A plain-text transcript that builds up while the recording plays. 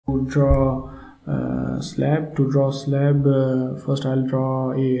to draw slab. To draw slab, first I'll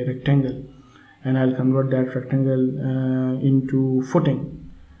draw a rectangle, and I'll convert that rectangle into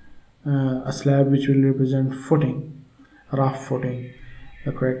footing, a slab which will represent footing, raft footing.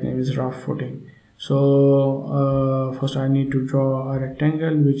 The correct name is raft footing. So first I need to draw a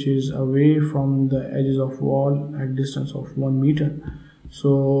rectangle which is away from the edges of wall at distance of 1 meter.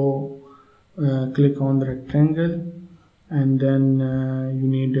 So click on the rectangle, and then you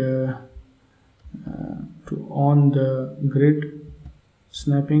need to on the grid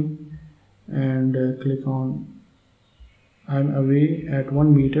snapping, and click on I'm away at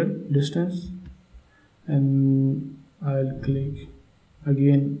 1 meter distance, and I'll click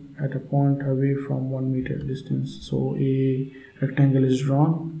again at a point away from 1 meter distance. So a rectangle is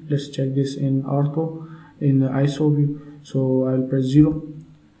drawn. Let's check this in ortho, in the ISO view. So I'll press 0.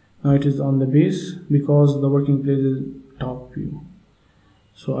 Now it is on the base because the working place is top view.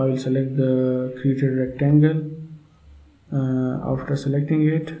 So I will select the created rectangle. After selecting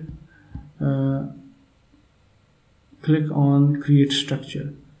it, click on create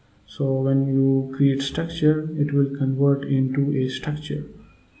structure. So when you create structure, it will convert into a structure.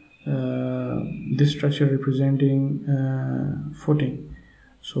 This structure representing footing.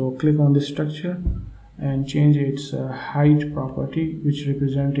 So click on this structure and change its height property, which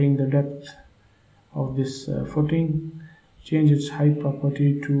representing the depth of this footing. Change its height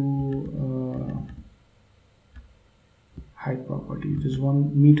property to height property. It is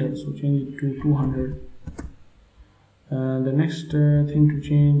 1 meter, so change it to 200. The next thing to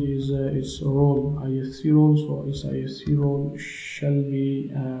change is its role, IFC role. So its IFC role shall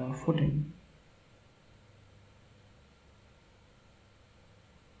be footing.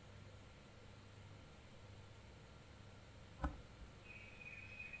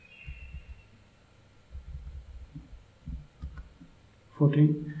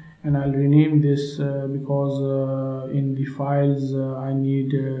 Footing, and I'll rename this because in the files I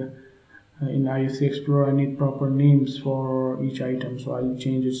need in IFC Explorer I need proper names for each item. So I'll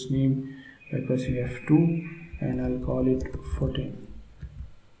change its name by pressing F2, and I'll call it footing.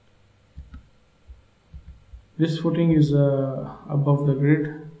 This footing is above the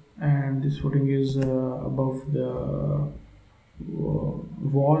grid, and this footing is above the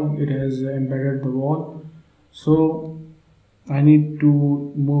wall. It has embedded the wall, so I need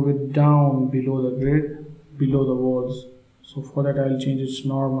to move it down below the grid, below the walls. So for that I'll change its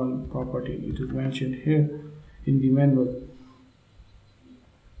normal property. It is mentioned here in the manual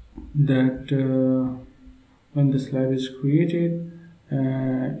that when the slab is created,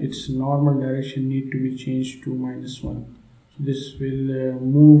 its normal direction need to be changed to -1. So this will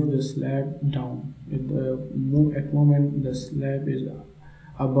move the slab down. At the moment the slab is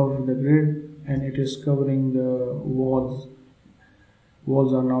above the grid and it is covering the walls.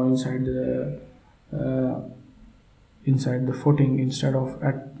 Walls are now inside the footing, instead of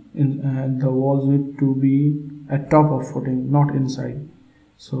the walls need to be at top of footing, not inside.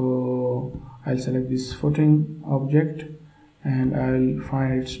 So I'll select this footing object, and I'll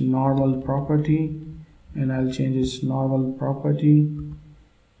find its normal property, and I'll change its normal property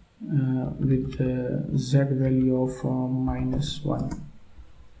with the Z value of -1,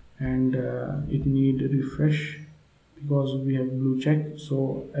 and it need refresh because we have blue check. So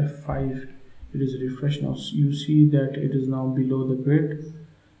F5, it is refresh. Now you see that it is now below the grid,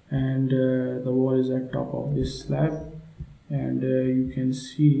 and the wall is at top of this slab, and you can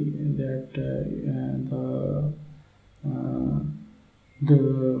see that the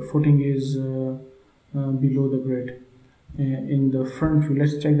footing is below the grid. In the front view,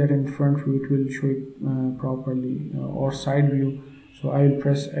 let's check that in front view it will show it properly, or side view. So I will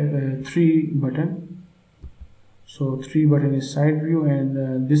press 3 button. So 3 button is side view, and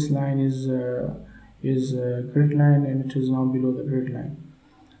this line is grid line, and it is now below the grid line.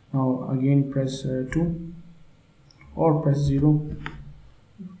 Now again press 2 or press 0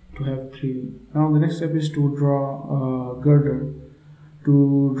 to have 3. Now the next step is to draw girder. To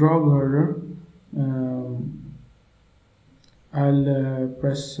draw girder, I'll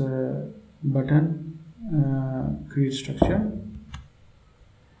press button, create structure,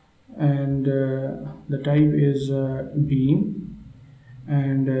 and the type is beam,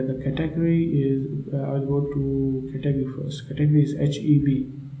 and the category is I'll go to category first. Category is HEB.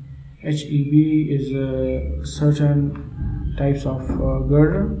 HEB is certain types of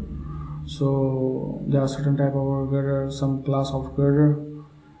girder. So there are certain type of girder, some class of girder.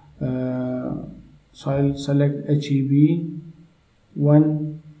 So I'll select HEB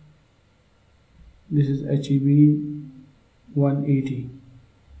 1. This is HEB 180.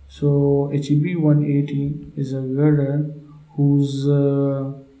 So HEB 180 is a girder whose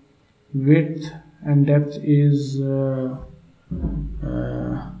width and depth is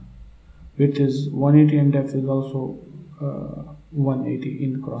width is 180 and depth is also 180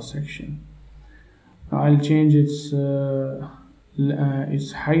 in cross section. Now I'll change its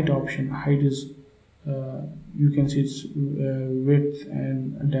height option. Height is you can see its width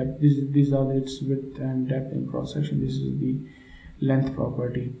and depth. These are its width and depth in cross section. This is the length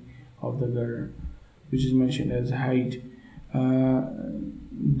property of the girder, which is mentioned as height.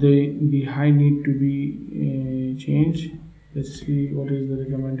 The height need to be changed. Let's see what is the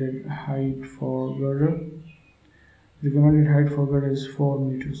recommended height for girder. Recommended height for girder is 4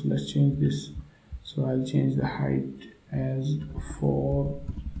 meters. So let's change this. So I'll change the height as 4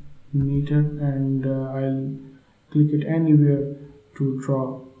 meter, and I'll click it anywhere to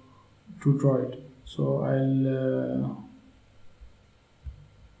draw it. So I'll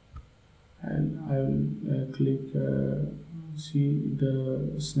click see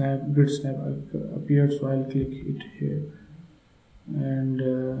the grid snap appeared, so I'll click it here, and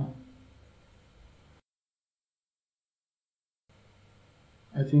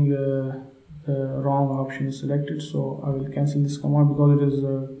I think the wrong option is selected, so I will cancel this command because it is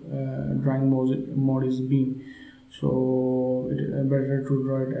drawing mode is BIM, so it is better to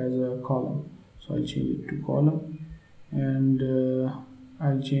draw it as a column. So I'll change it to column, and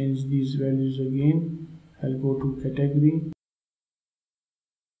I'll change these values again. I'll go to category.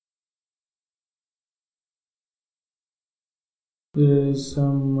 There is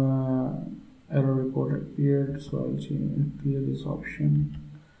some error report appeared, so I'll clear this option.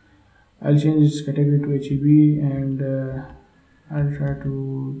 I'll change its category to HEB, and I'll try to.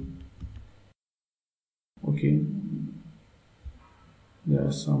 Okay, there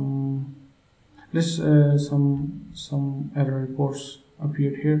are some error reports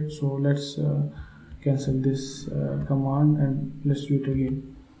appeared here, so let's cancel this command and let's do it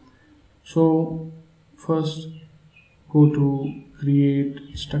again. So first go to create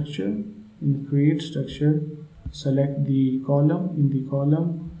structure. In create structure, select the column. In the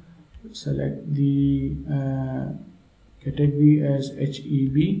column, select the category as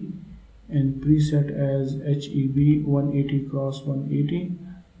HEB and preset as HEB 180 cross 180.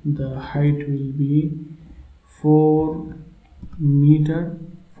 The height will be 4 meter,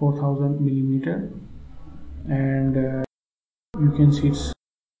 4000 millimeter, and you can see it's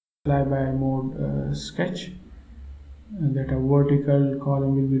flyby mode sketch, and that a vertical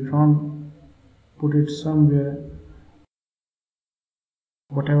column will be drawn. Put it somewhere,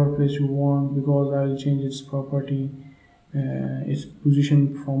 whatever place you want, because I will change its property, its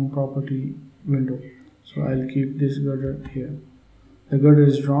position from property window. So I'll keep this girder here. The girder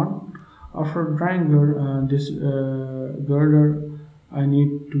is drawn. After drawing this girder, I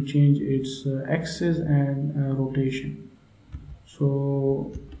need to change its axis and rotation.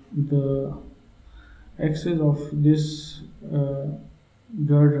 So the axis of this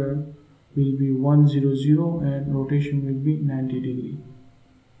girder will be 100 and rotation will be 90 degree.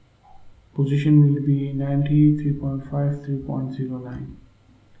 Position will be 90, 3.5, 3.09.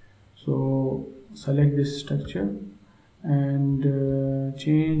 So select this structure and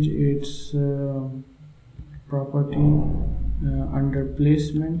change its property under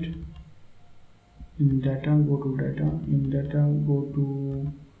placement. In data, go to data. In data, go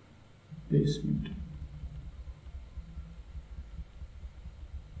to placement.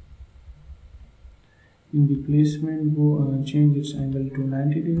 In the placement, go change its angle to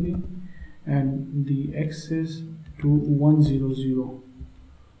 90 degree and the axis to 100.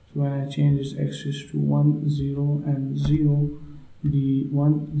 So when I change its axis to 10 and 0, the 10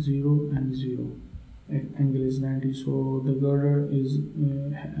 and 0 angle is 90. So the girder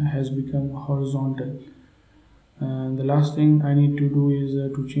has become horizontal. The last thing I need to do is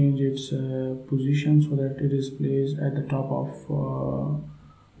to change its position so that it is placed at the top of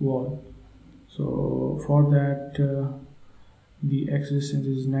wall. So for that, the x distance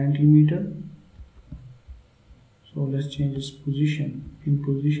is 90 meter. So let's change its position. In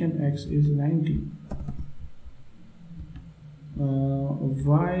position, x is 90.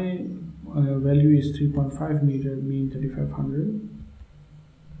 Y value is 3.5 meter, mean 3500.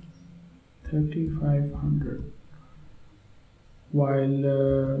 3500.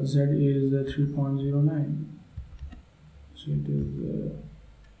 While z is 3.09. So it is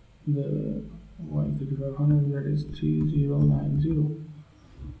the y 3500, that is 3090,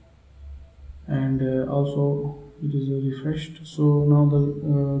 and also it is refreshed. So now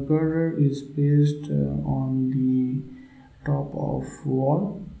the girder is placed on the top of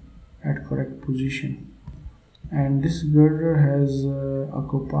wall at correct position, and this girder has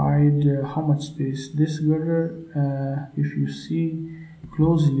occupied how much space? This girder, if you see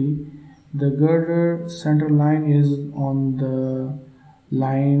closely, The girder center line is on the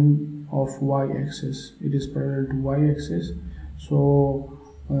line of y-axis. It is parallel to y-axis. So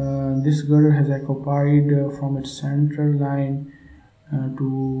this girder has occupied from its center line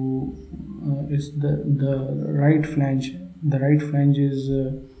to is the right flange. The right flange is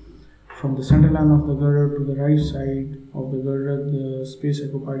from the center line of the girder to the right side of the girder. The space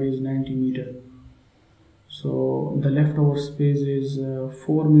occupied is 90 meter. So the leftover space is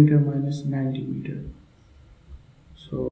 4 meter minus 90 meter.